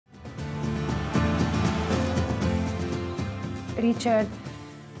Richard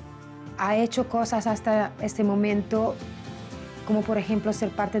ha hecho cosas hasta este momento, como por ejemplo ser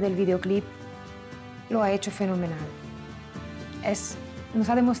parte del videoclip, lo ha hecho fenomenal. Nos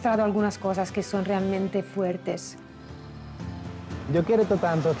ha demostrado algunas cosas que son realmente fuertes. Yo quiero esto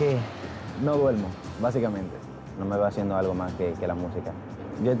tanto que no duermo, básicamente. No me va haciendo algo más que la música.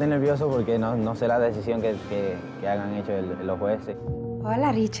 Yo estoy nervioso porque no sé la decisión que hagan hecho los jueces.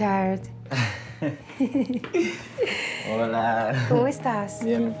 Hola, Richard. Hola. ¿Cómo estás?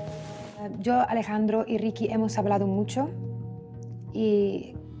 Bien. Yo, Alejandro y Ricky hemos hablado mucho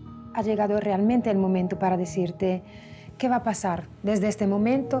y ha llegado realmente el momento para decirte qué va a pasar desde este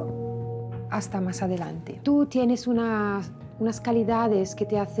momento hasta más adelante. Tú tienes unas calidades que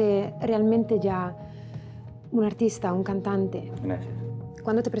te hace realmente ya un artista, un cantante. Gracias.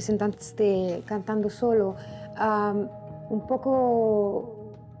 Cuando te presentaste cantando solo, un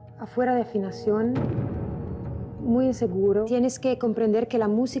poco afuera de afinación, muy inseguro. Tienes que comprender que la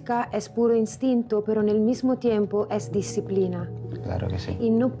música es puro instinto, pero en el mismo tiempo es disciplina. Claro que sí.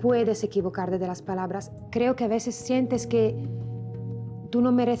 Y no puedes equivocarte de las palabras. Creo que a veces sientes que tú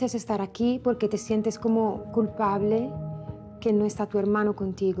no mereces estar aquí porque te sientes como culpable que no está tu hermano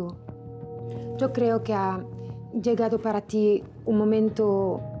contigo. Yo creo que ha llegado para ti un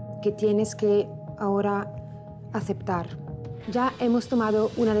momento que tienes que ahora aceptar. Ya hemos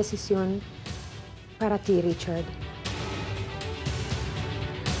tomado una decisión para ti, Richard.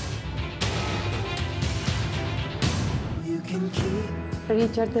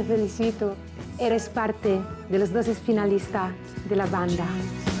 Richard, te felicito. Eres parte de los 12 finalistas de la banda.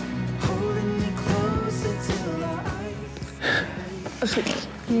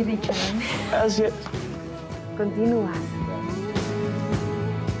 Sí, Richard. Gracias. Continúa.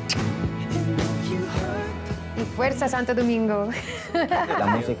 Y fuerza, Santo Domingo.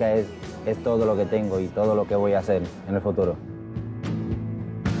 La música es todo lo que tengo y todo lo que voy a hacer en el futuro.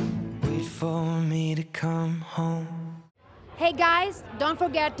 Hey guys, don't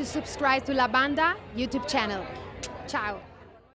forget to subscribe to La Banda YouTube channel. Ciao.